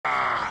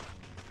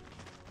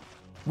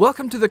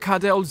Welcome to the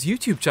Cardel's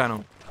YouTube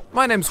channel.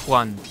 My name's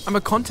Juan. I'm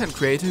a content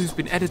creator who's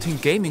been editing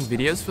gaming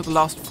videos for the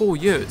last 4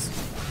 years.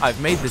 I've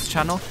made this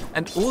channel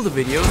and all the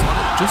videos on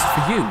it just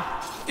for you.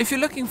 If you're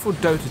looking for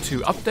Dota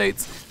 2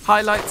 updates,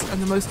 highlights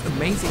and the most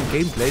amazing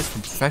gameplays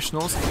from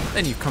professionals,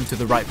 then you've come to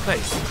the right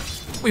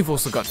place. We've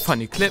also got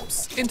funny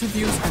clips,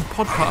 interviews and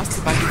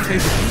podcasts about your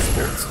favorite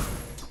esports.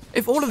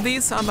 If all of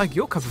these sound like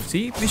your cup of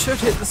tea, be sure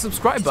to hit the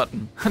subscribe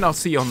button and I'll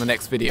see you on the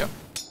next video.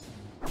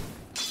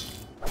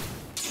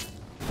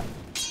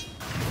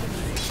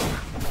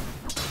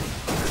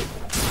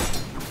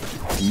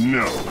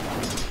 No.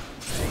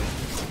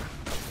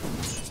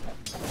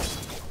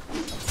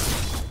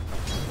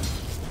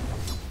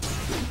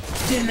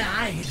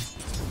 Denied.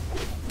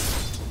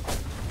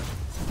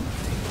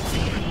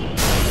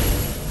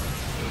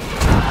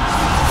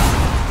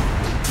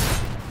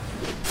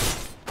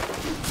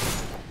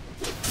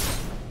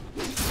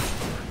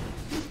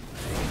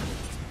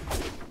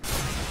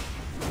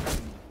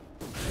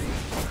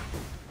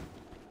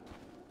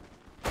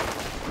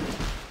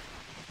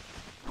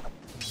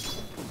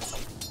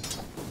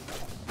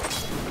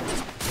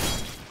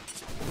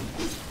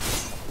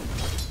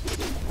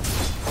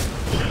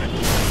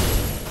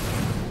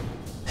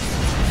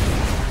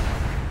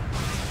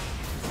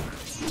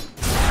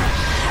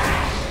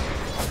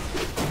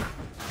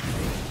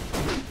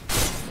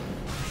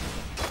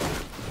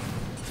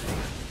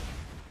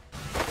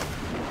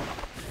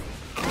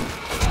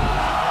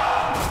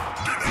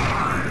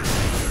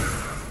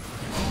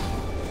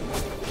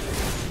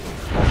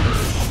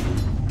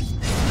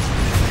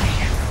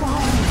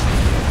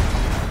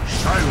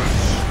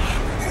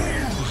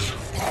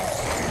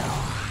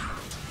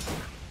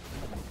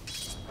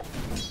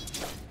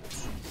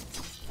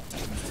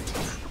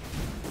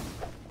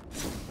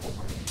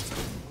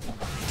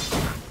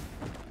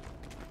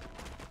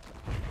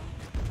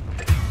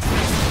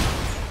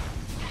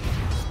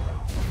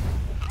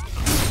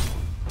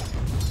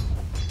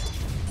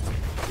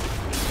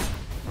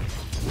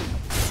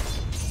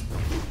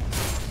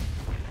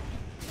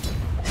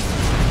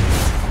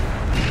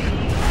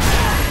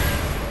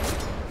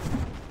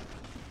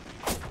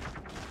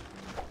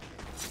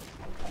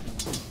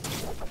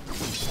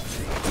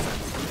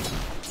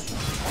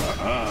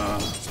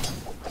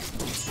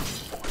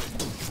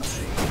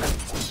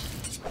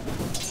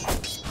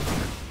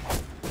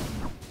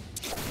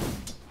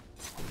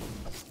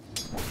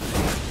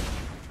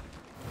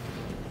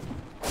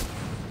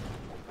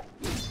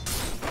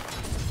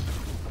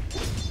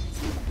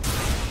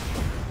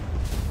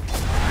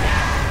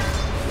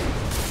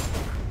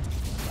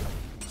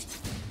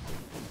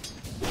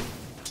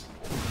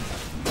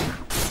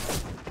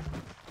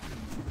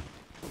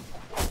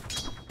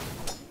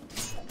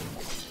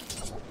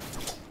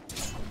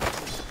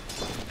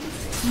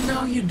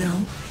 No, you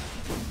don't.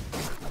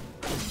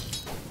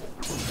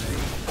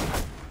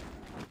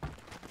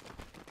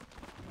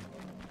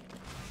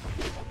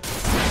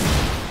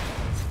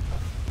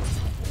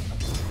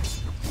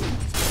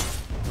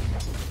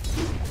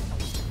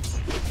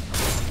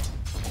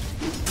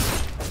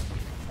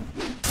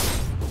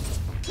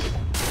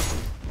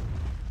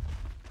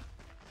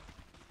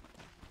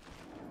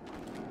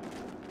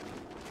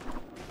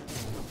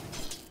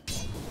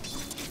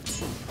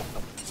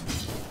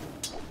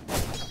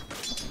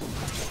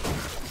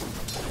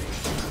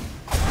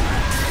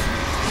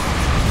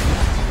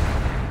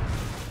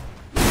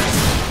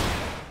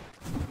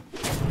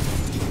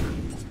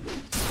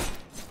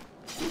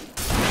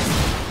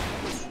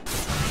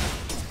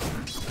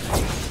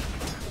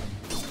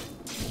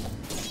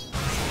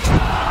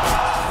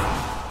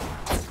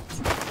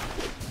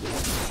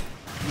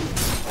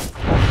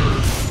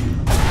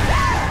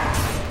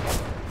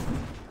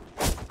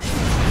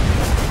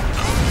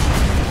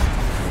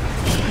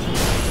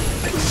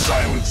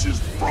 Silence is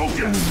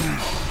broken.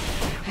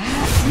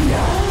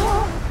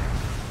 No.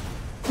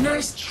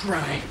 Nice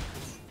try.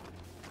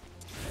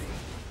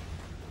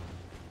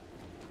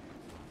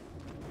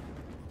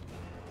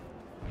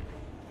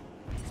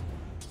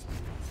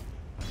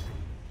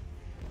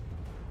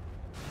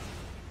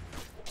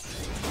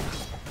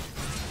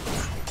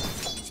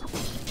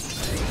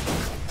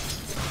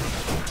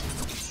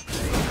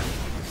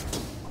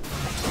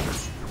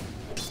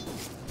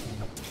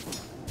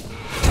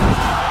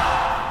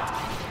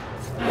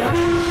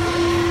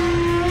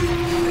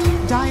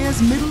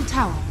 Dire's middle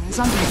tower is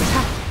under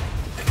attack.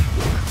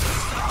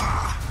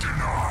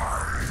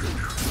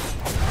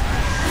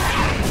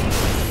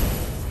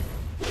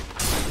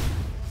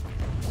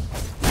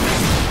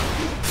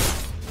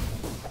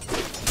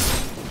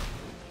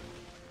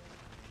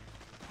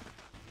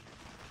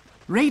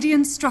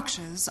 Radiant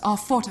structures are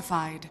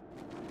fortified.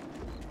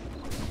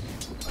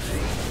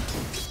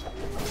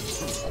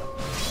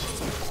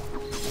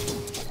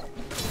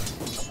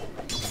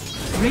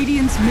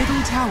 Radiant's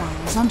middle tower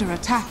is under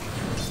attack.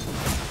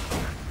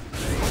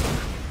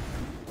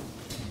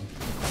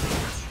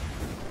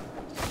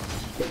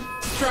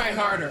 Try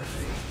harder.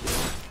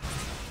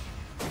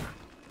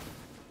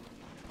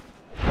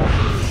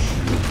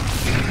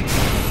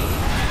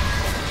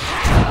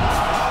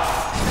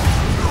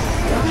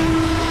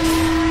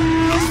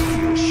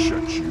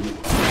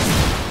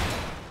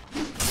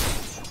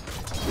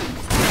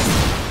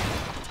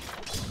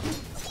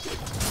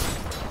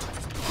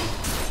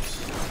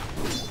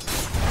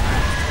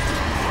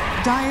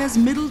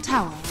 Dire's middle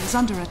tower is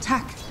under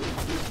attack.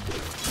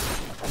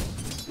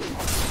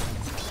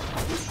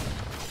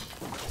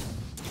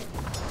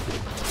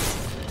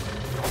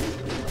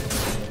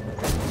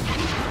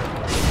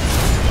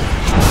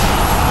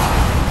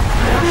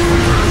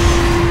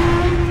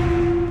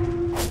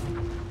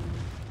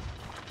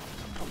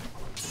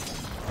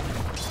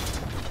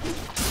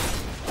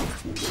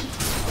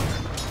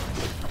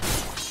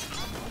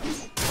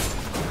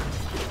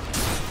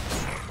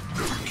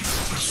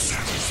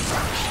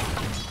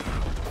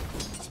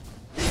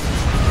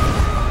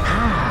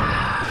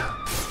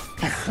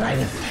 Quite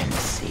a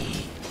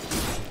fancy.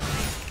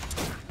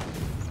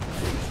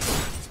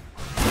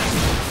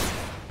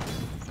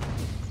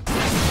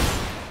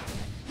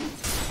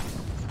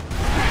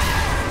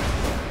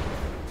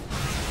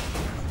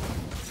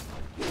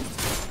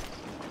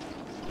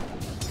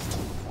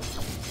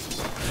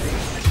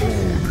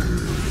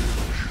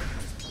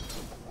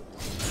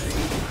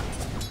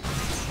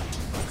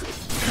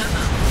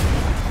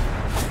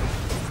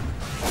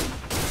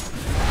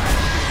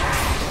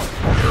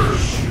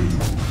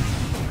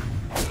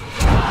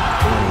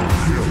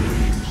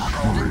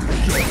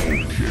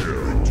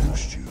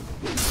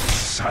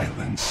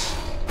 Silence.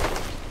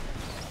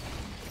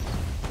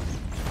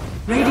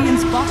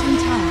 Radiant's bottom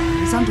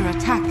tower is under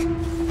attack.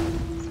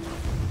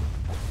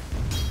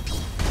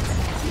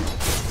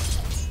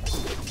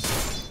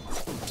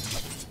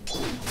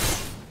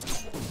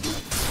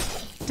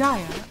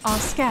 Dire are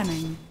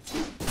scanning.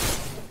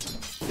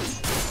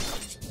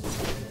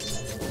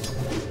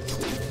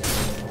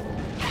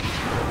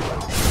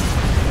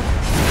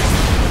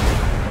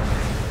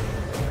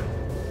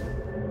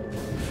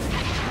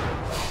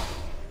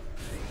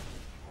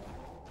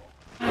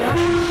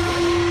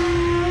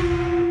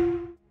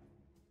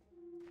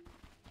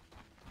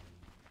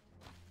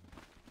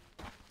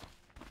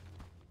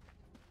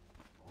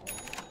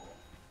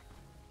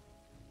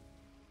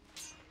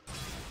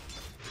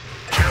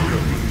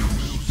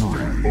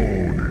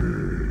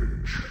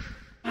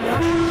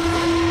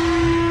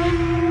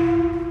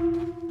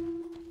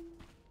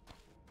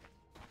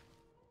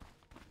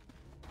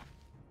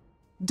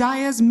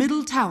 Dire's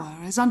middle tower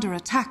is under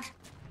attack.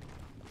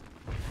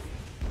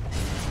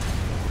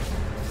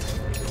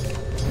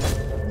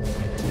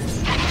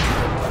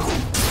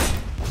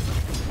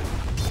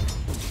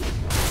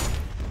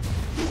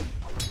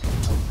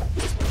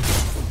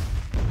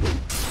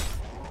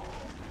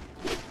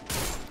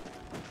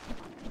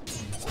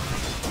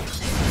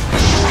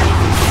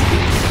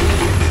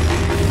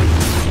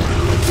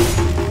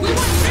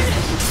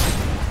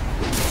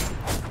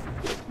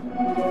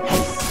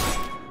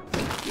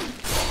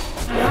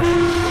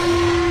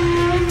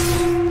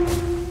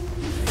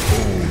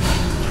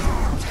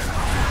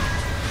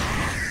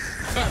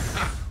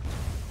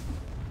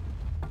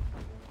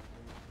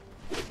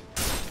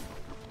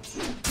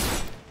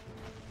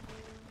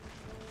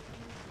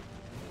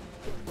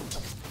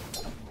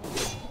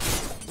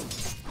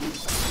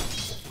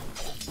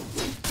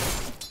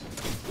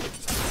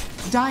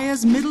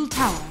 Dire's middle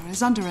tower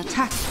is under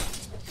attack.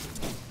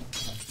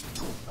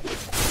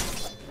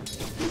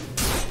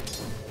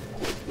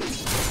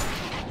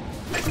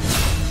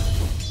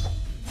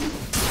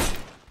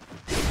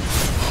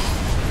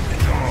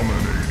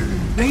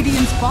 Dominating.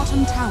 Radiant's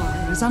bottom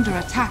tower is under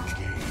attack.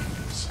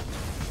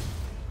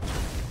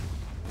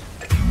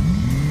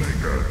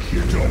 Mega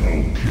kill.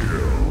 Double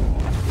kill.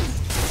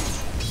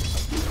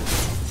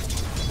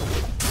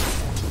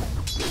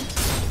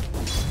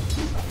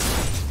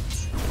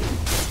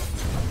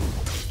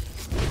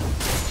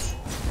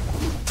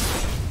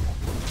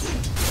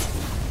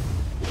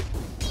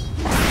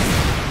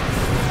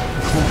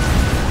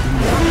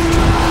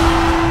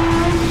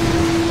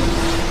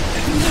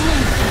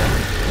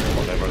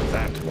 Whatever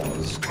that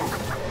was.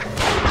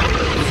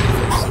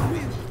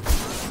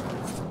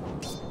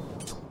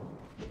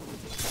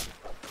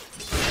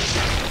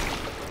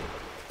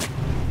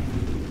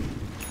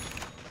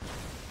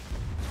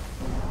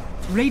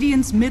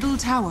 Radiant's middle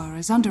tower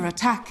is under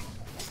attack.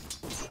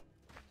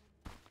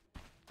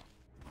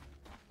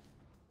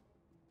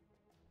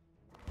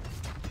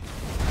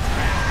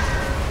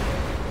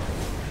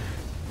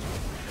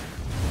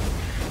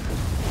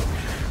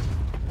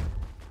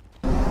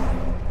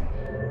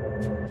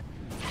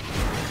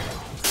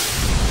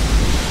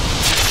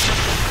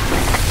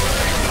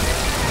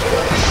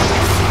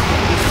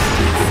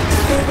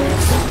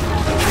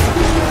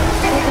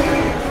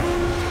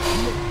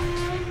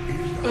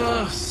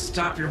 Ugh,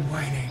 stop your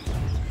whining.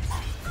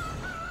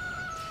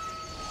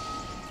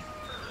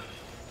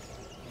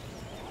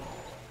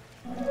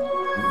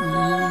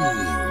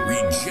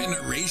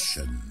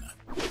 Regeneration.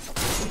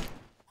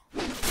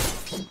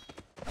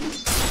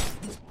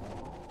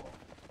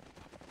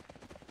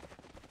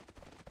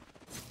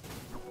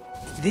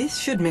 This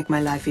should make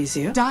my life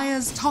easier.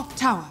 Dire's top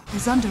tower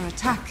is under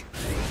attack.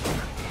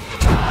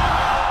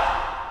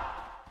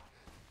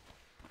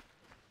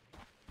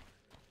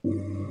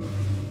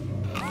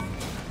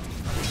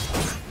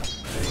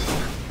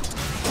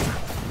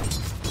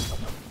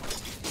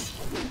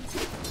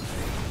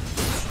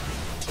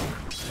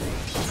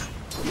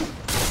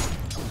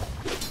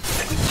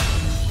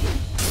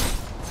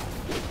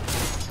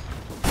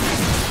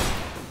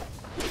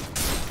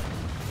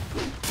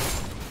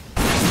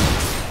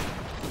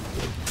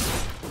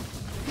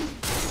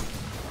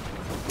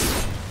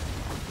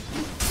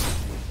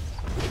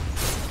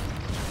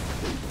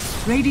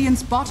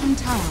 Radiant's bottom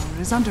tower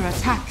is under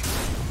attack.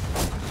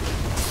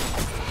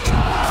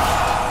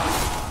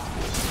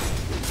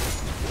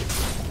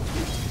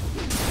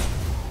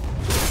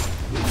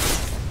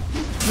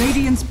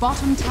 Radiant's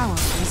bottom tower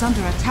is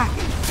under attack.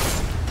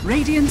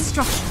 Radiant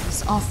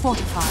structures are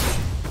fortified.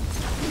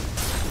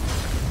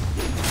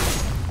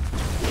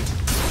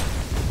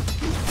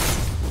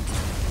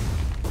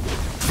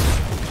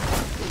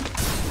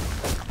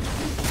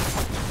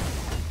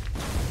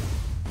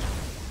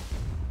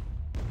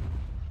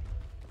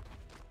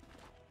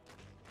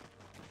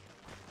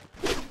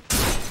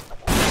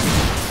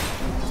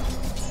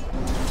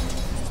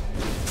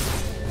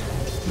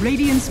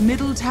 Radiant's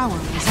middle tower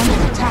is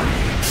under attack.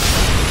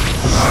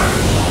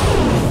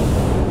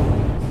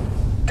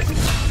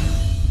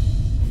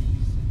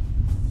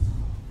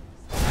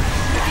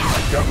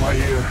 Got my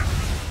ear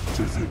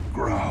to the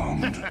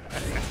ground.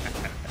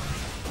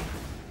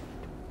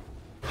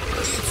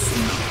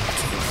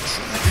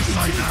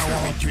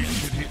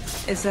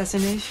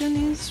 Assassination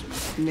is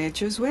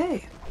nature's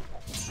way.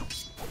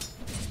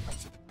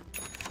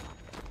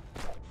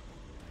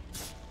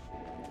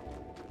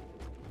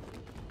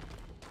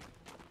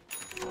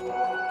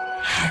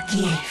 A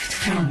gift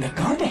from the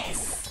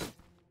goddess.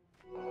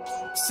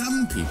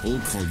 Some people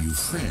call you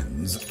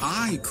friends,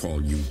 I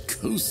call you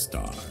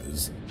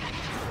co-stars.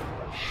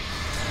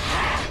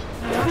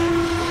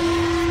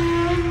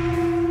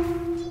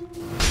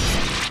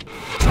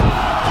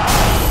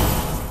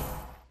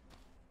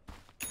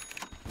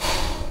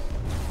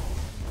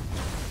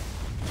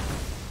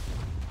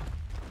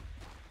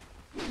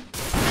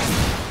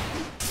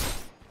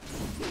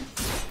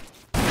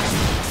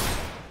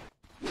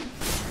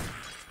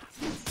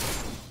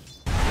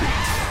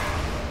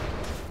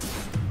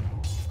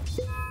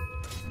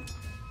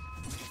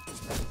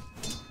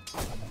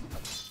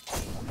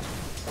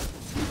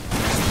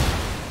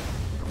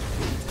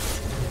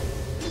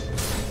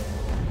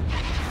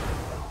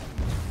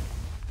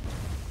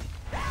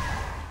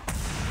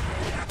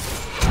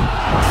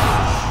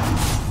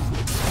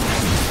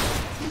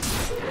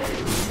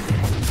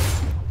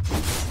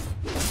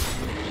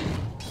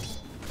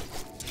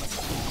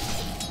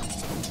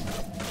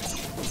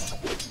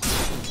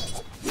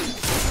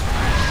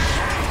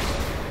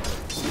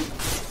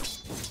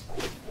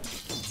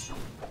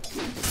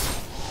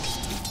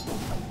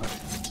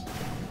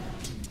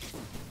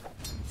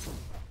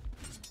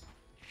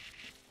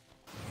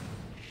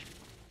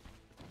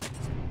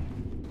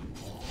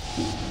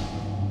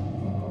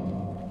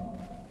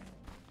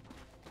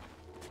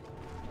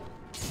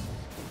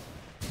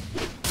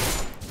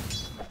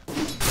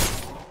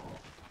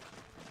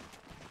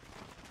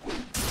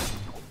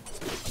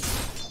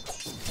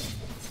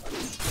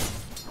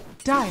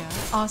 Dire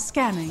are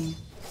scanning.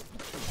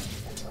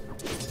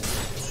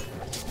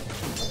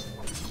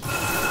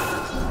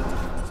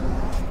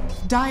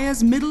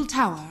 Dire's middle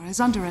tower is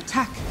under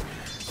attack.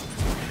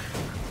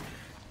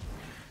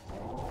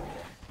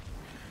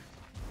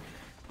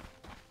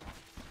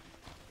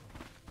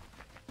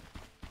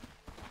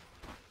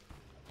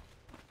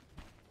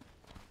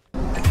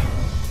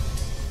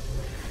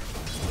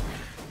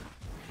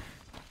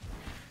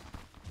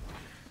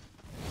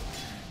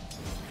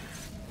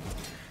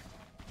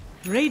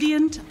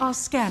 Radiant are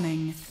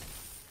scanning.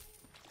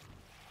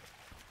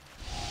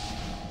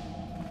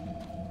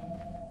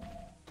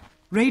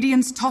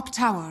 Radiant's top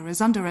tower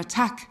is under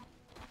attack.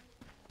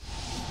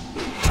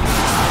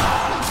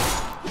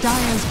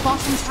 Dire's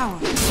bottom tower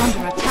is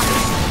under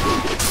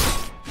attack.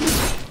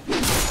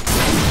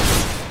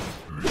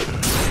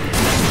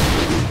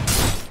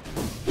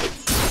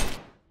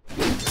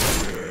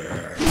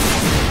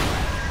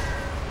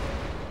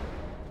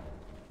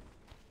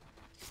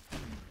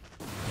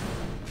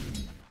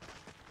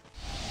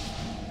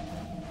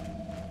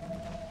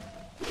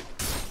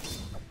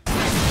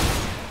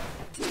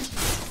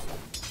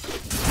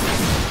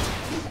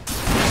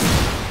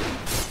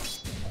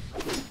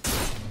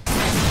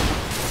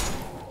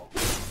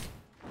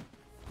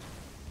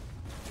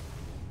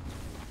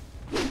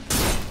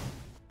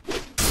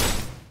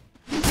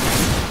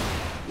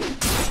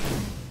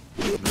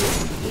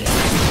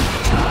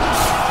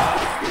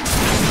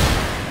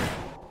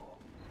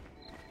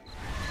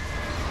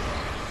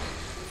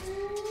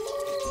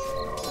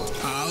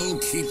 I'll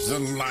keep the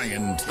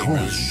lion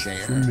tamer's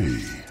share. For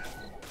me.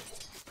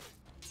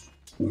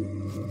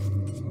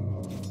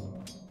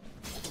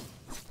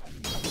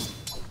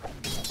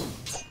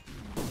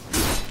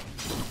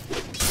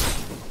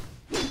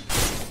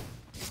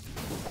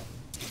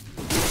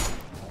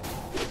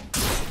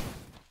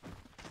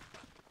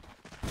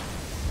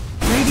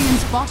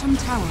 Radiant's bottom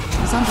tower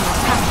is under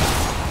attack.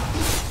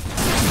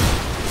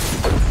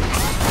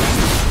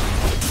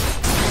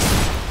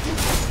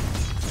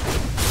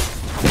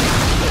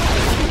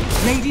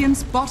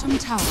 Radiant's bottom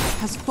tower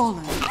has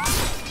fallen.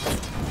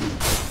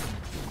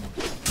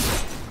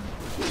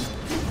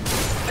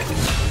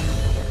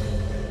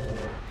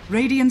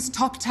 Radiant's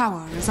top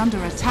tower is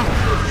under attack.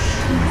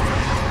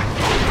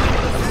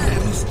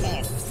 Hands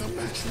off the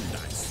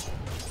merchandise.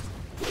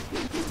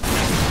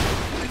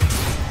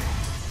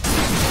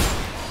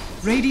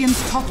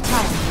 Radiant's top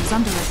tower is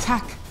under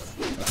attack.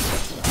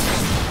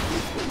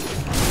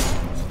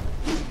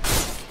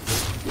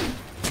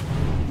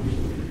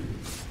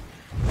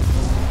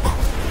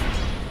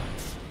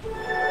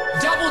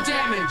 Double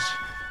damage!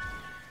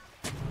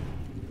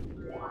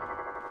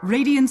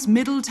 Radiant's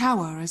middle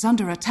tower is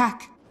under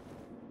attack.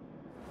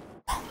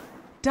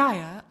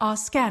 Dire are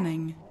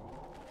scanning.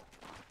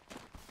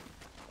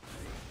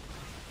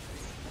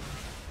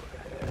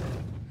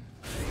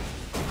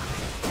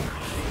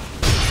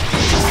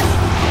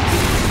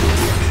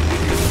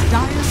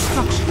 Dire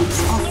structures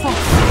are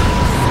fortified.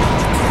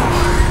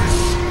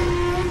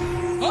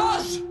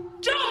 Us!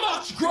 Too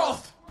much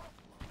growth!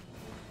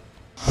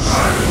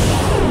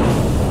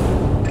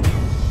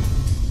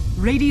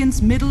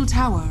 Radiant's middle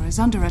tower is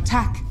under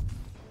attack.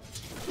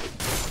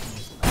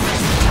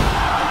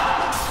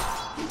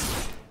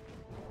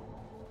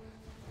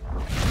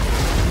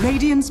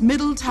 Radiant's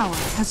middle tower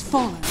has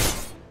fallen.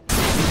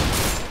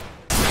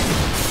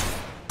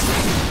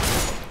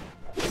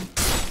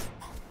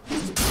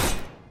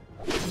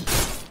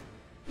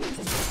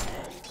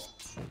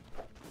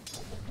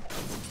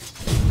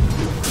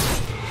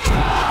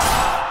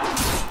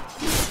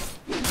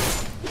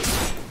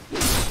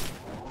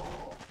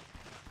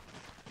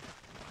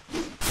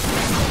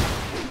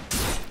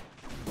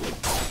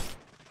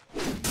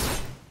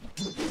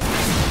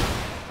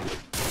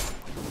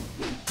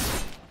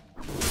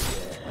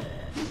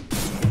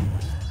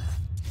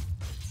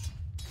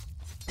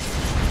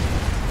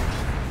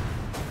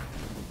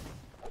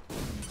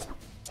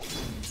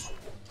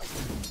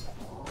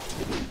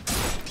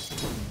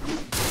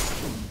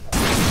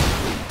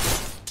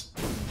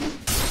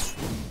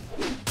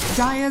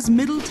 Dire's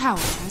middle tower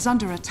is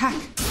under attack.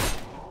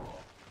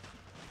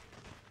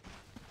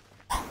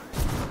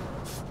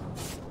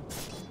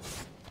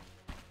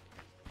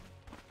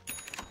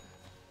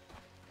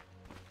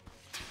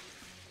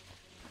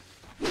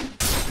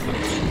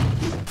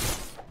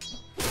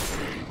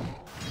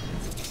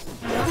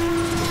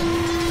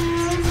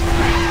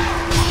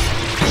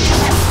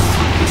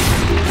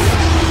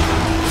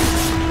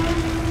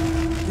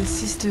 The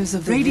Sisters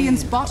of the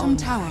Radiant's Veil bottom honor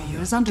tower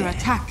your is under dead.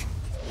 attack.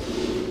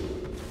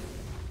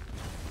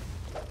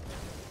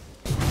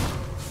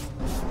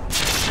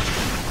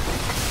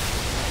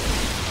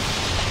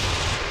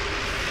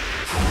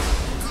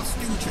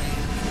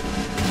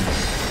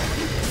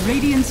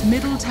 Radiant's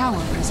middle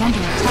tower is under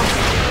attack.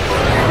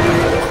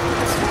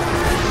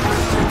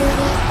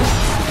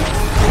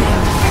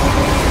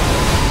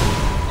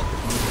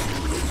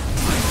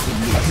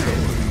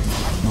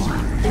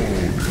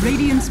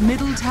 Radiant's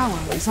middle tower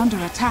is under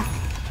attack.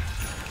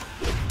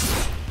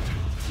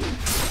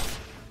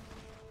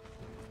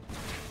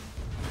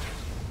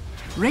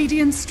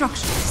 Radiant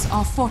structures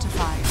are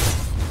fortified.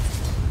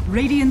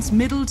 Radiant's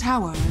middle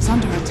tower is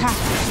under attack.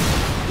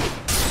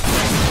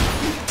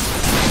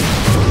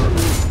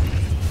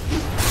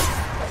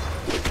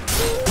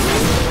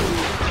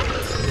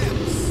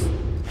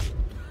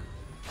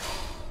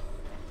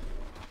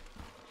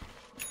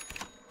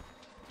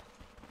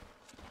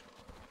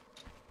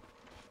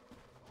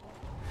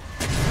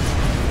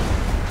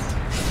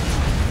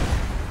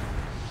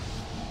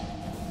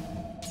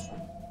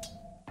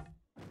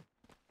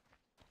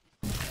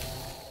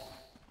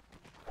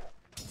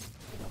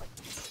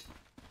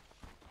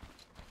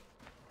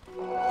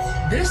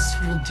 This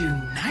will do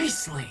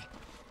nicely.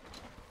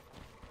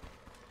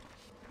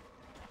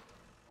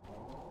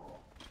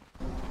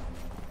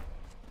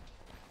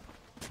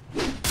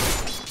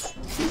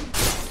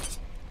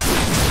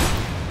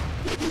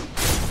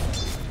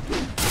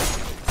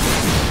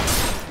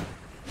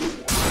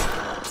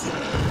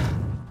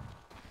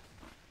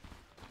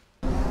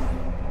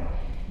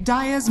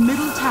 Dire's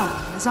middle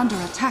tower is under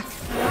attack.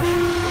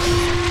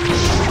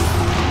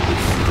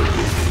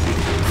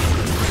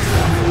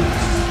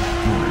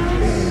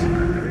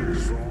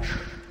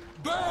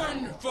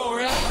 Burn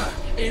forever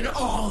in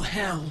all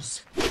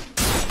hells.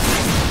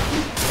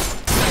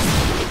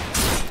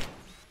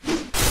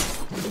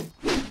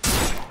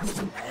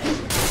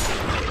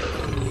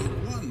 Only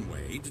one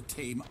way to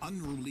tame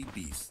unruly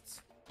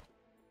beasts.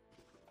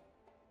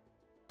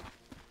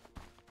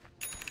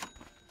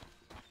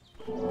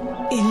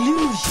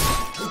 Illusion.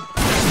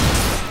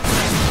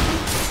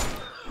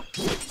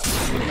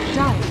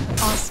 Dire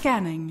are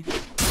scanning.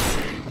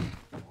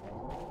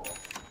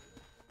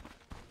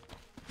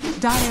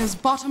 Dire's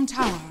bottom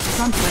tower is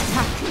under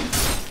attack.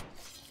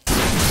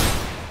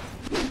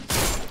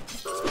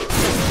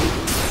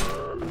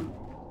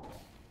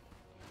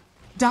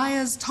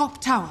 Dire's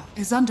top tower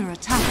is under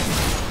attack.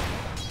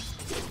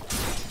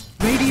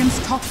 Radiant's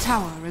top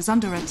tower is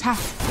under attack.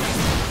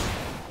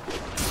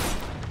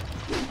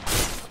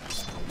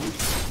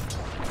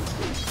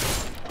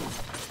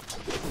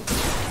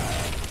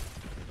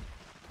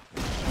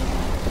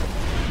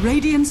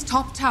 Radiant's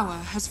top tower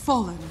has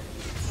fallen.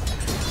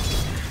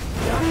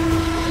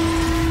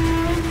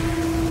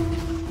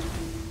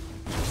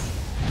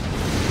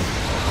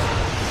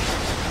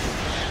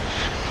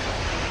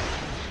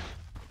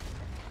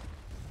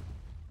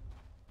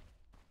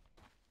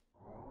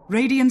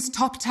 Radiant's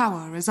top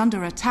tower is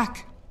under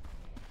attack.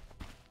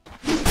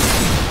 Is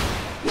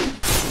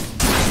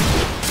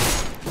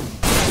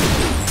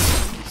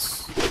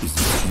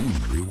its own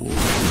reward.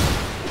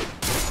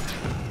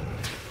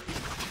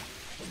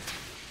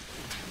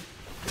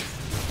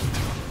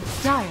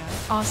 Dire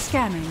are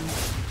scanning.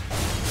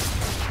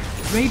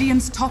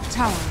 Radiant's top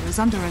tower is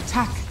under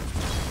attack.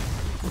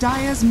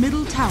 Dire's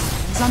middle tower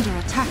is under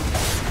attack.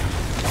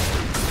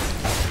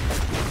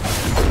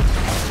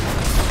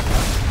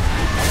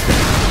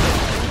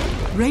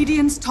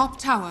 Radiant's top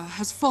tower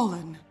has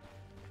fallen.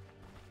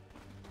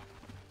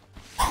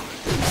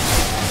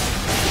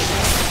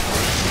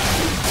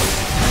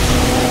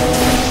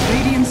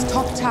 Radiant's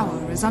top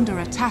tower is under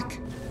attack.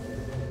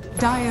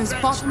 Dire's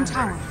bottom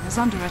tower is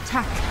under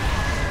attack.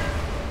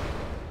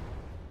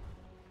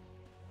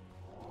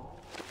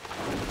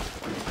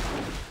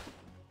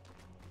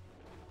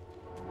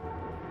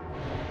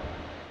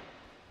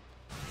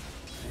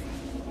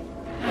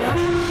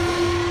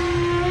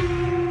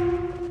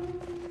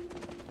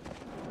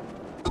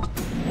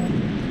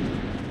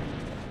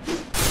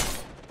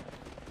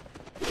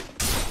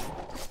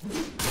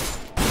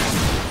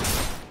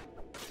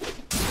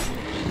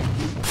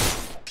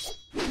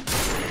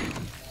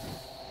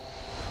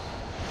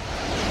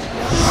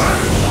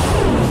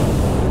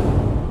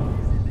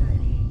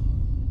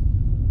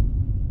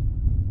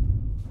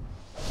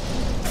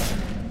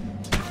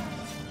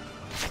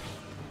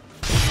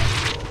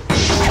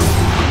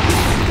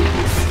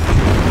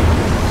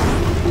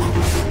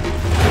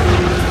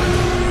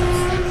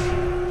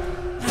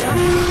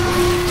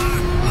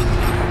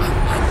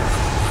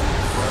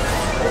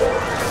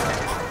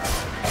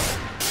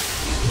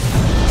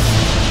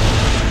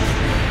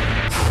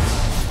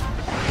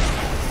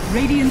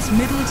 Radiant's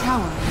middle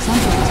tower is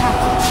under attack.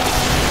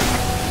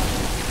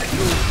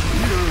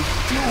 Middle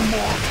tower is under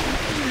attack.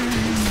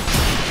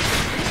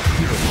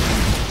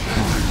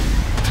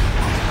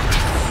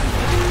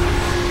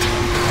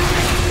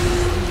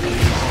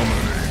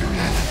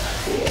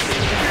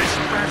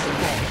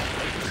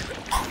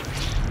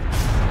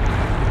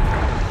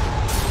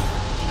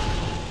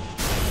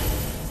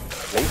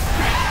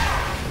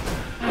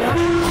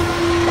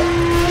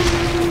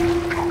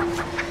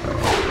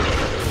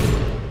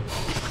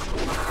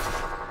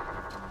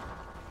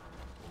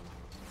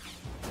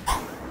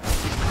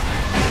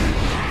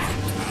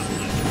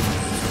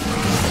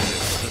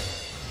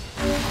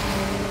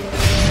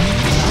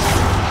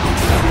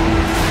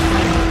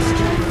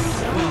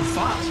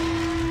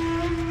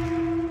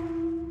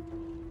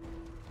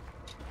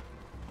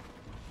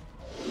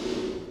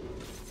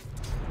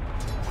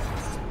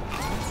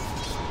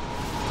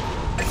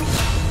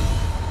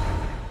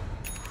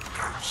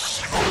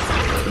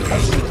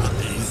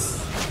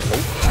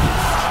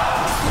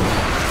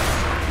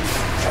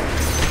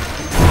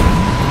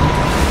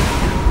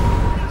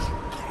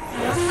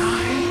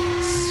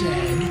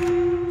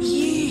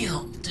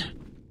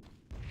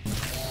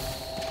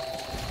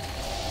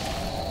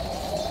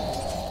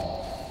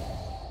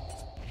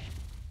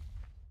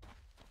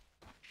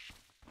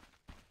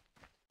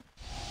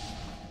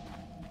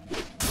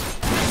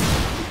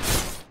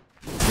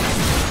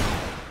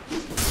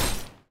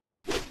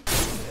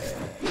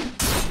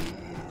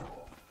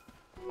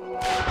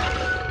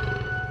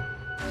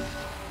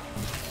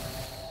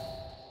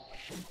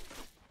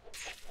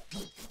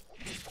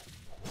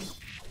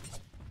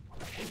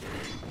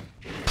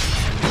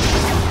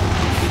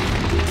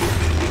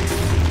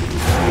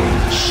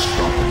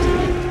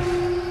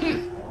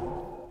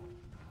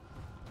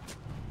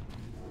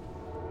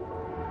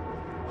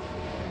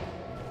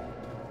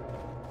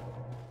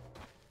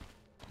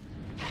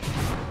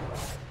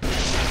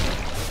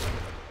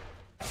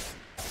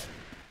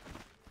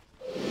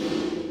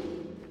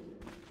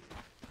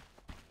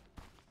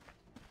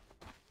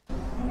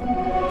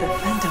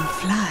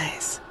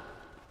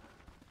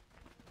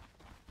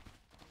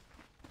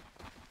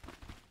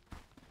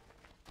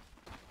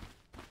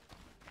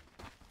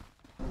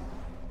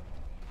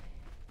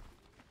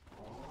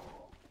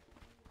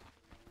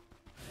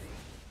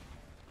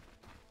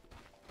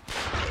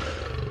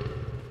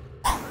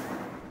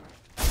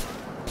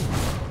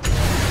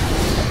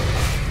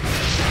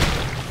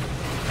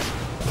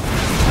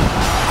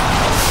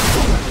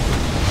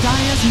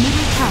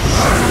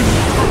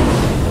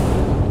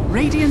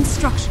 Radiant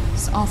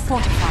structures are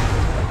fortified.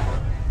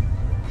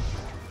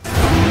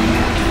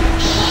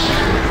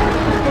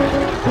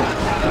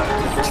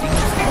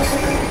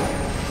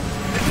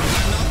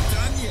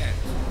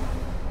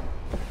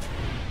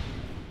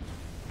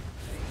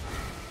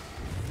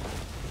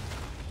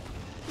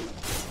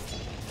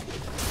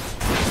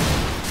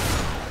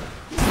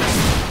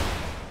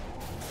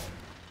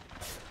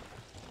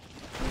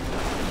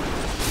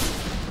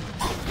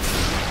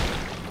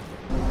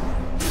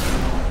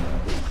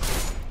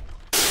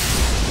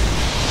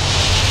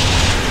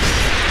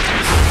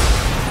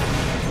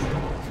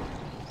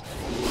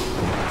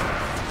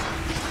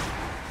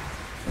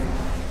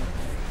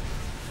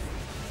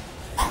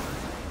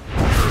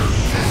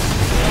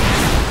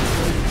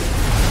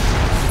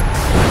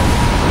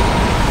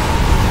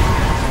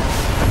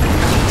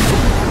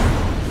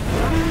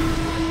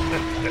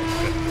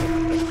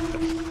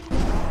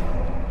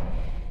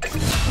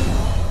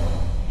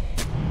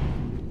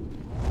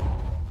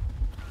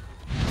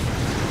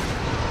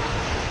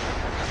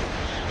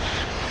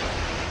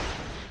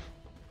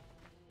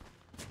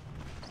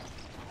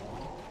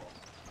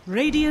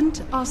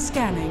 Radiant are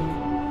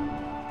scanning.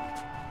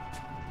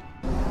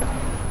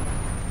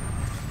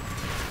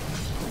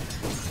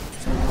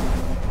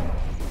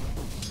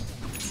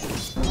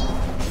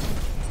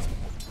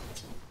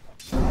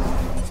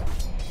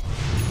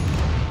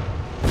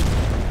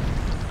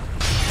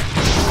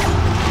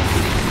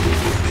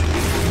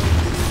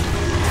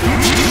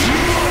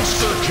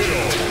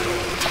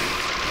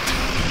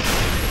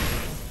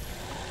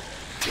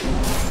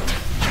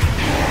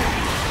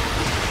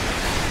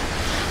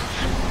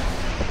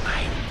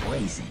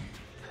 Poison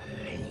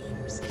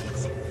claims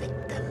its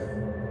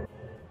victim.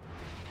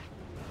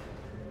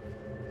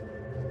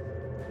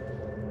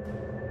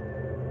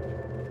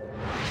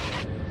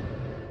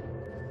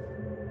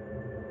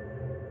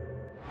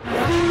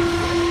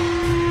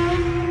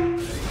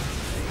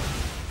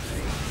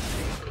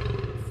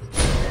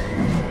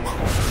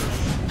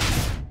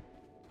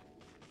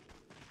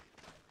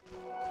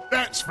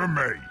 That's for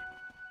me.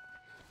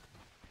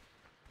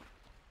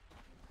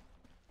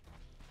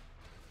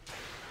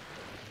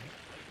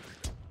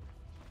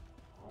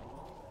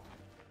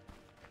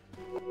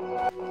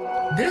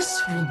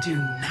 This will do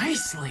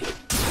nicely.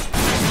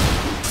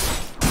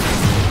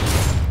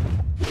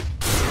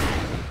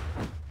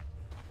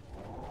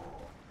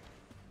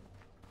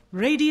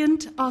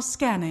 Radiant are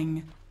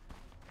scanning.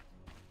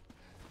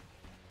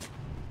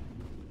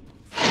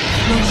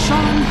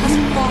 Roshan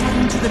has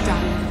fallen to the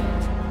Dire.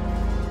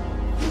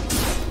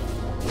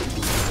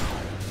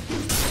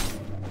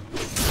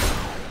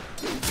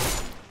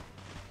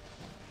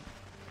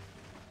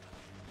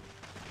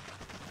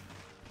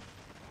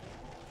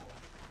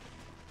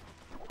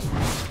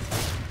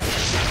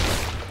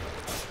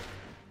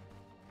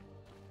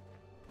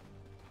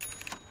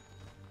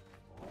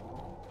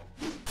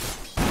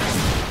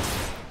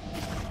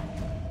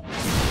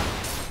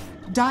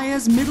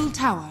 Dire's middle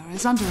tower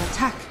is under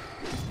attack.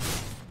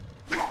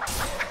 The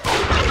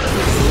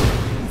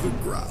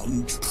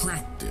ground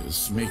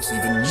practice makes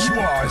even more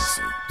Twice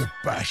impressive. the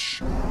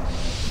bash.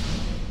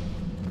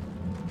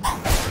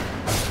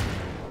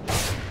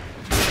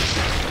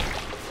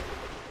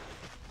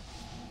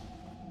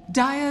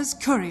 Dire's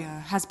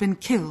courier has been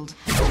killed.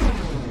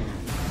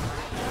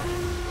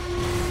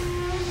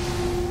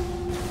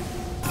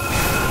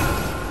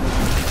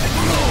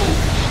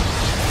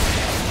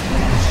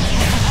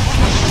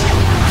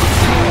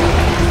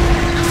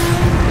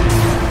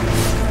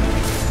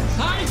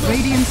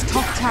 Radiant's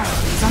top tower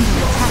is under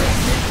attack.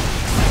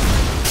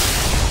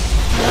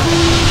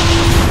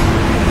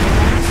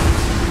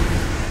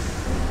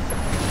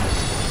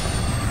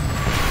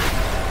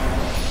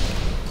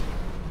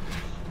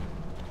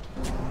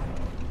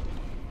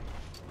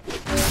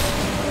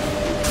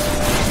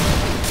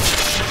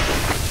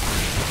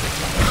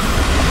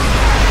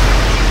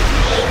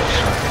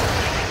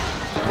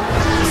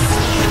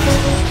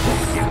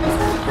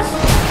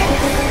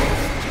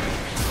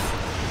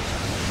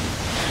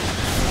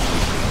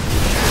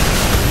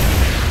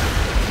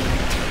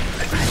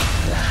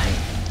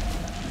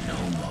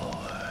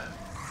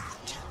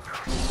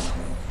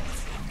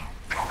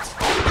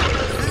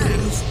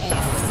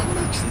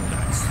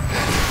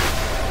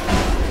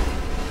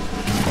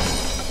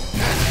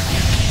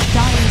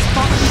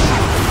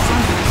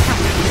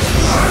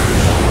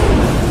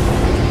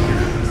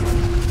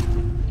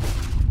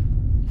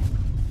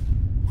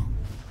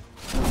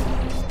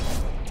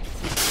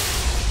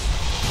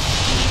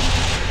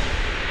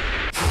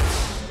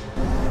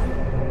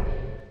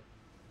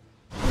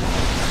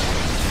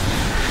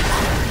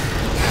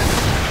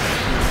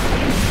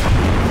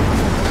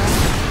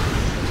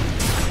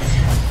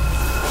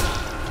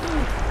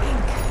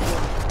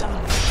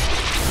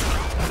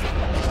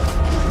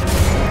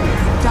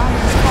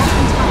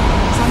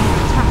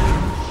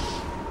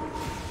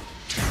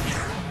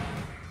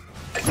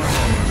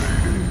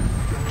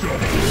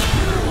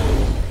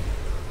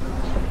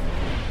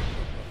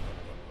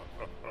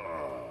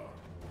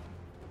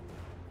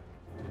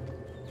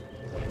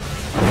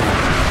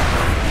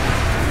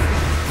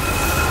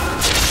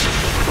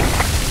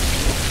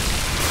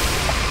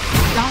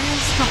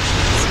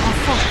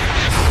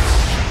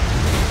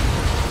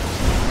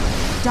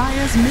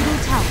 Dire's middle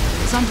tower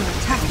is under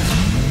attack.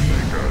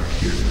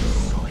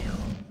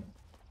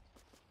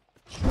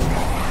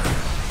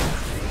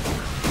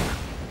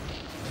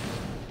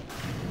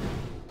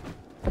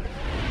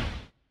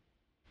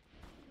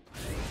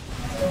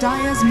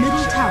 Dire's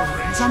middle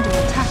tower is under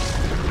attack.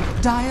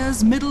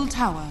 Dire's middle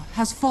tower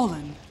has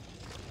fallen.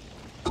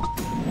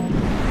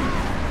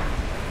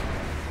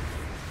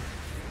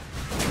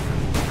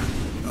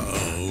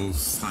 Oh,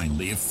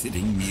 finally a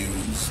fitting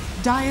muse.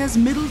 Dire's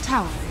middle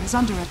tower is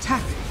under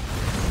attack.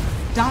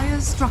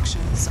 Dire's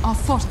structures are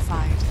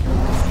fortified.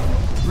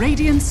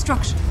 Radiant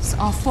structures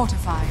are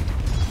fortified.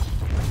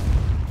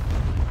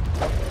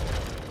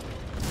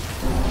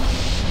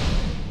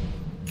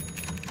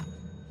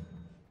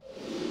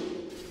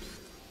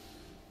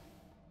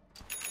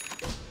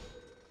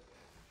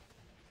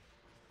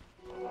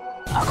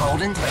 A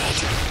golden thread.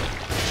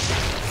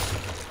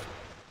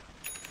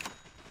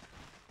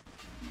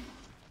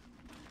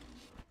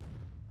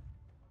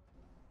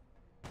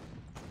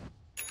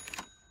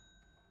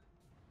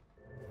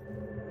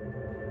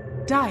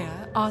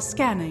 Dire are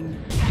scanning.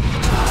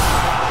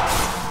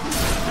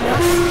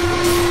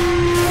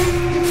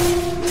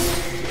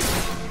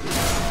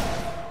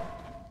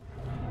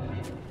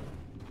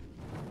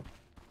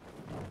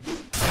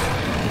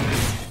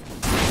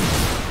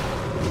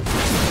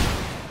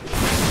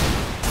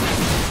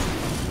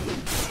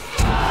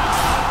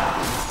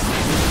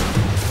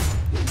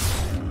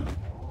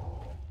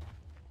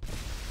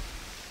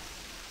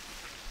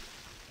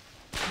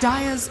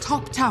 Dire's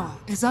top tower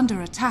is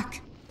under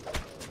attack.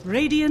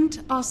 Radiant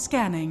are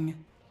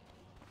scanning.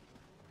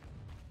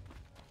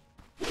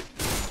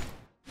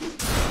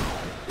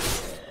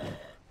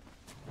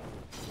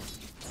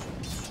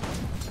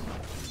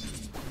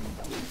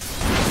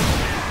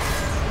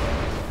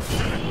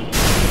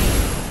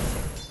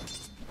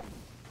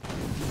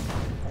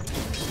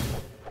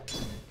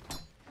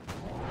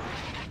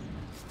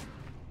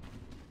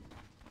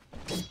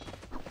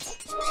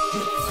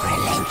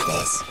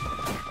 Relentless.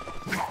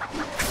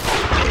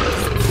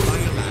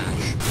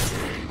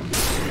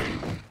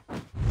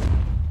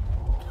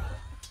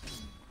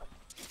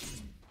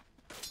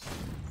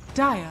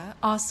 Dire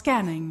are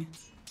scanning.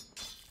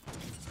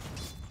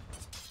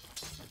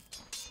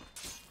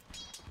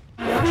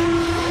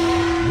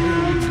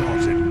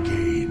 Ill-gotten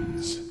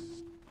gains.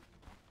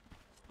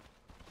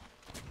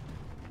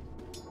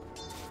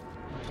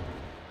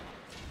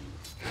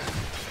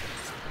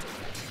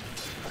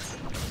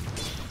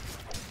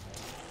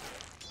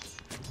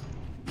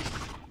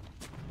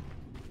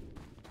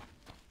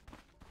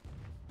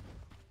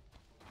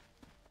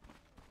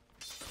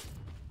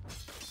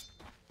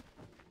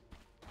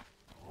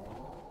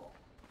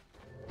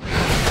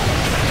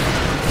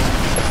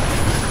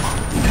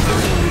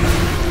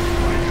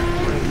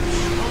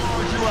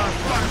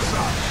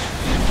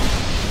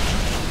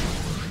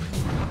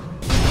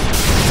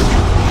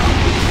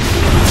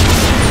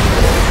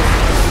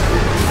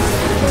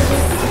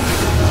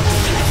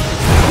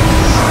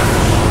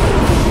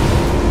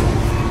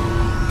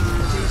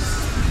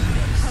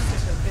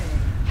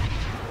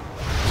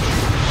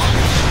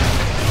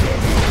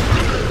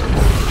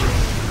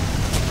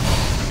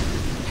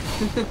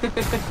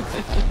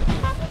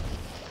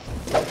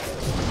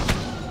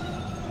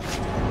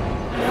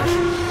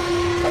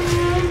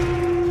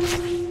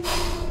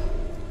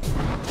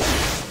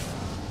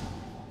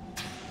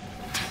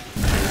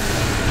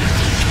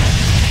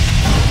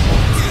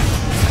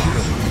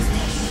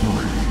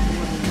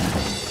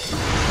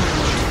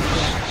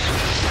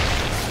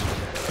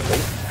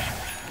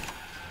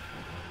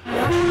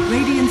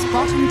 Radiant's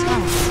bottom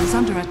tower is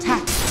under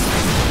attack.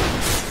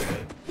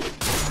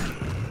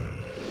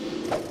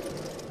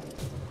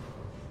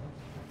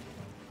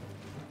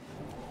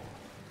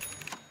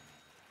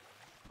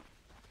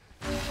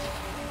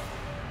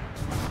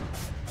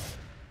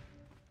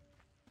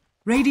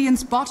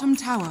 Radiant's bottom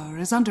tower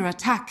is under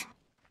attack.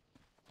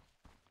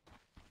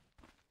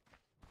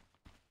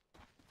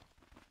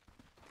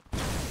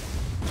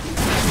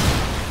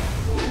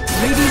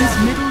 Radiant's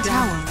middle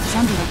tower is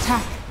under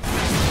attack.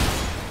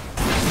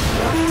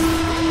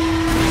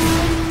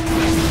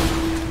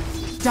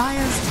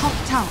 Dire's top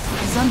tower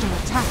is under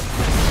attack.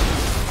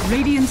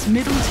 Radiant's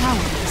middle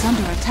tower is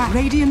under attack.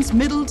 Radiant's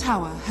middle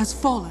tower has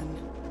fallen.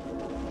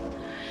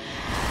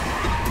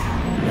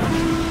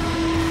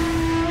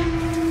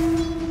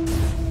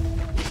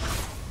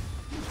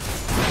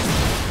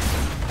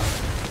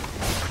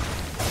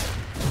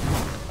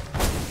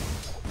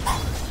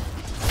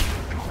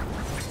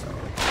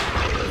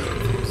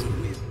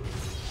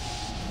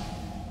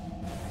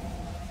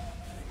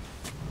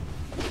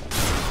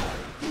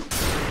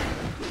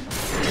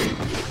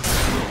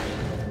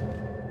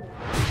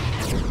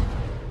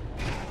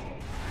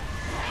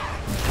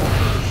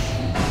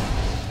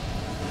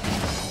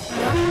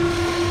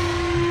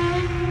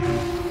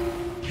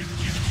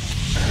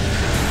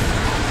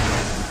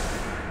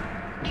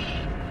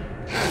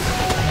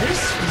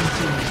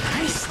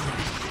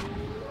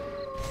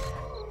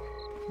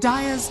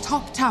 Dire's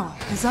top tower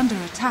is under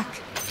attack.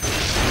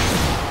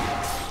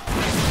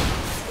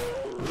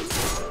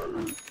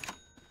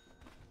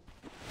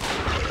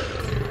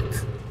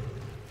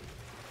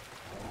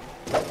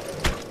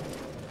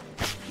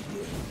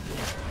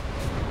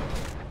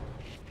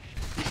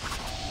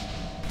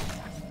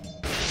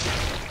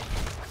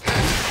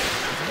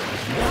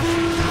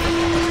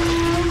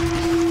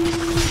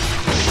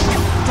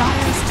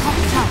 Dire's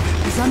top tower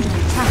is under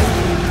attack.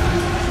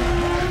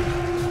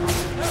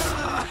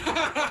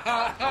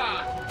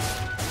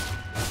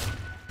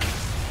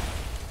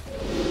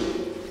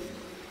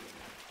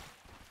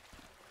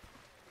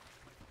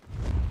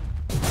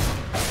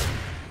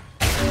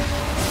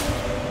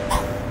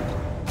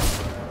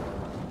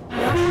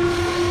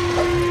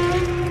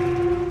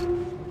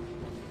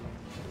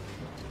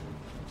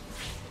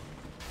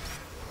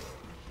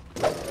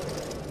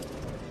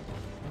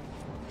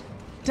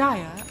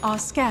 Dire are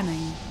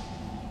scanning.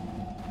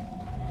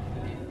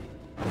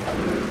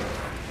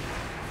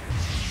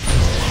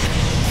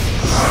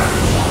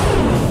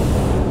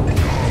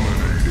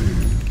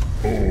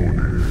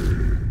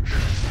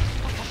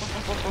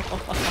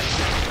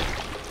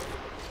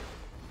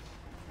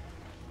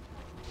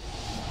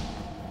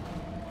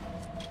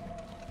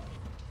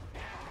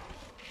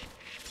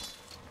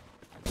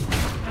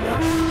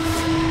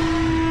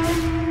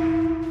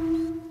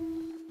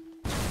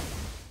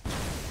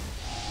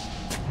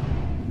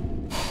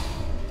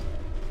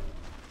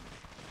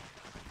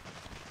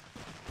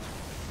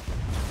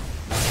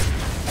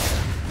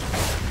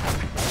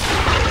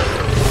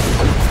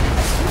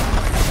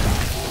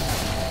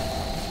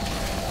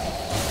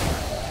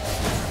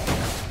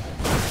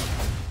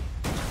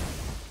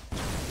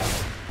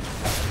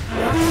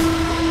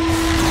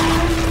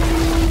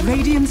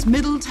 Radiant's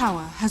middle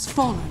tower has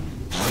fallen.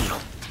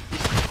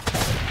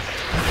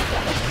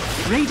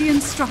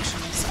 Radiant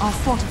structures are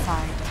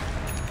fortified.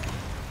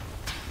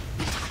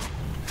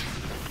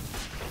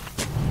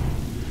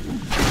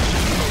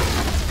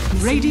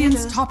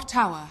 Radiant's top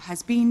tower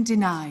has been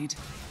denied.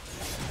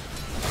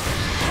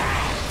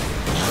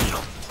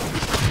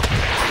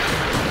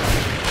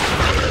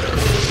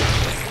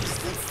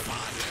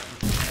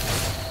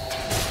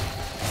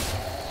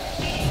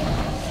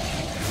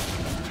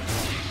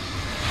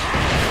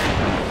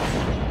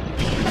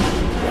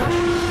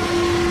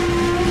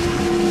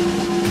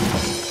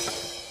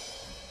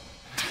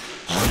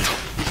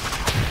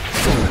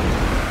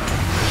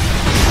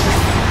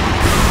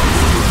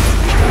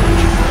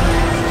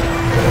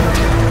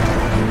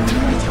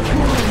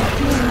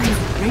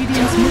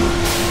 Radiant's middle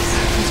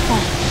has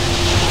fallen.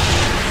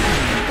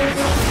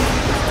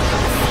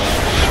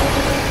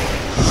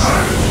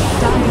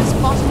 Dire's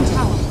bottom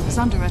tower is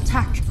under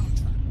attack.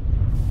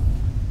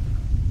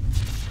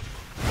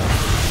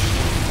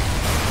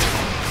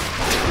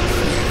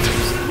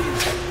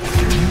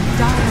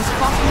 Dire's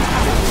bottom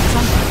tower is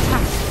under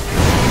attack.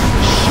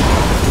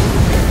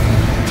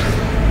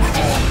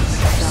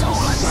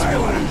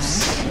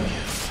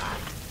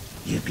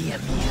 You be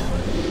immune.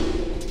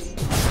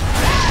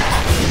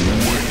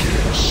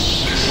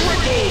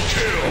 Triple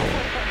kill!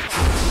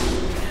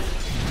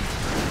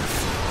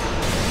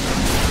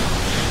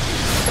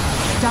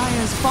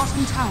 Dire's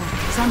bottom tower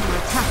is under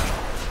attack.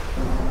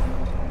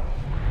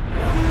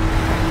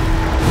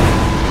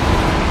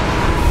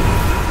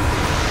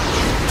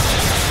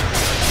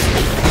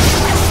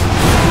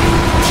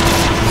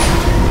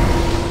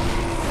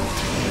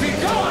 Be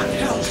gone,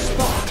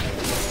 Hellspawn!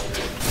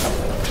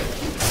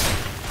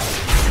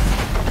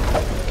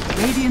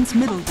 Radiant's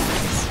middle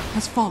barracks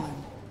has fallen.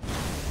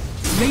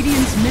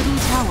 Radiant's middle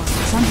tower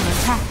is under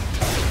attack.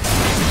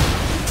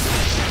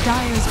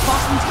 Dire's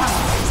bottom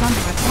tower is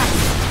under attack.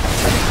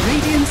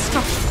 Radiant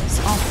structures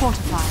are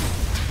fortified.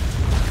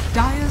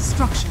 Dire's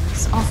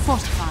structures are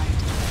fortified.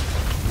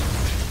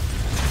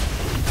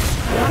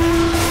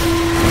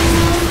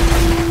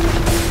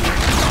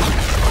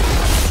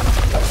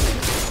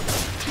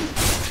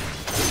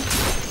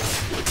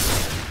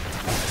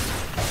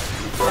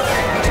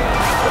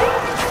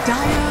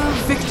 Dire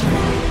victory.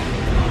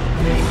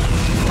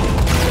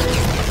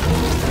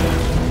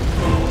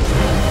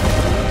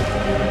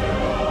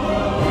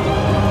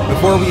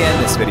 Before we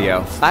end this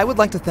video, I would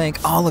like to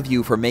thank all of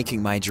you for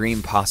making my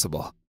dream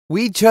possible.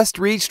 We just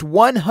reached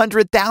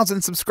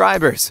 100,000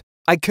 subscribers.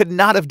 I could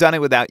not have done it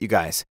without you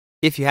guys.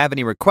 If you have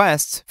any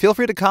requests, feel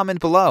free to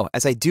comment below,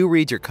 as I do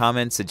read your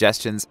comments,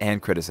 suggestions,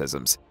 and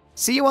criticisms.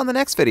 See you on the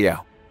next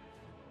video.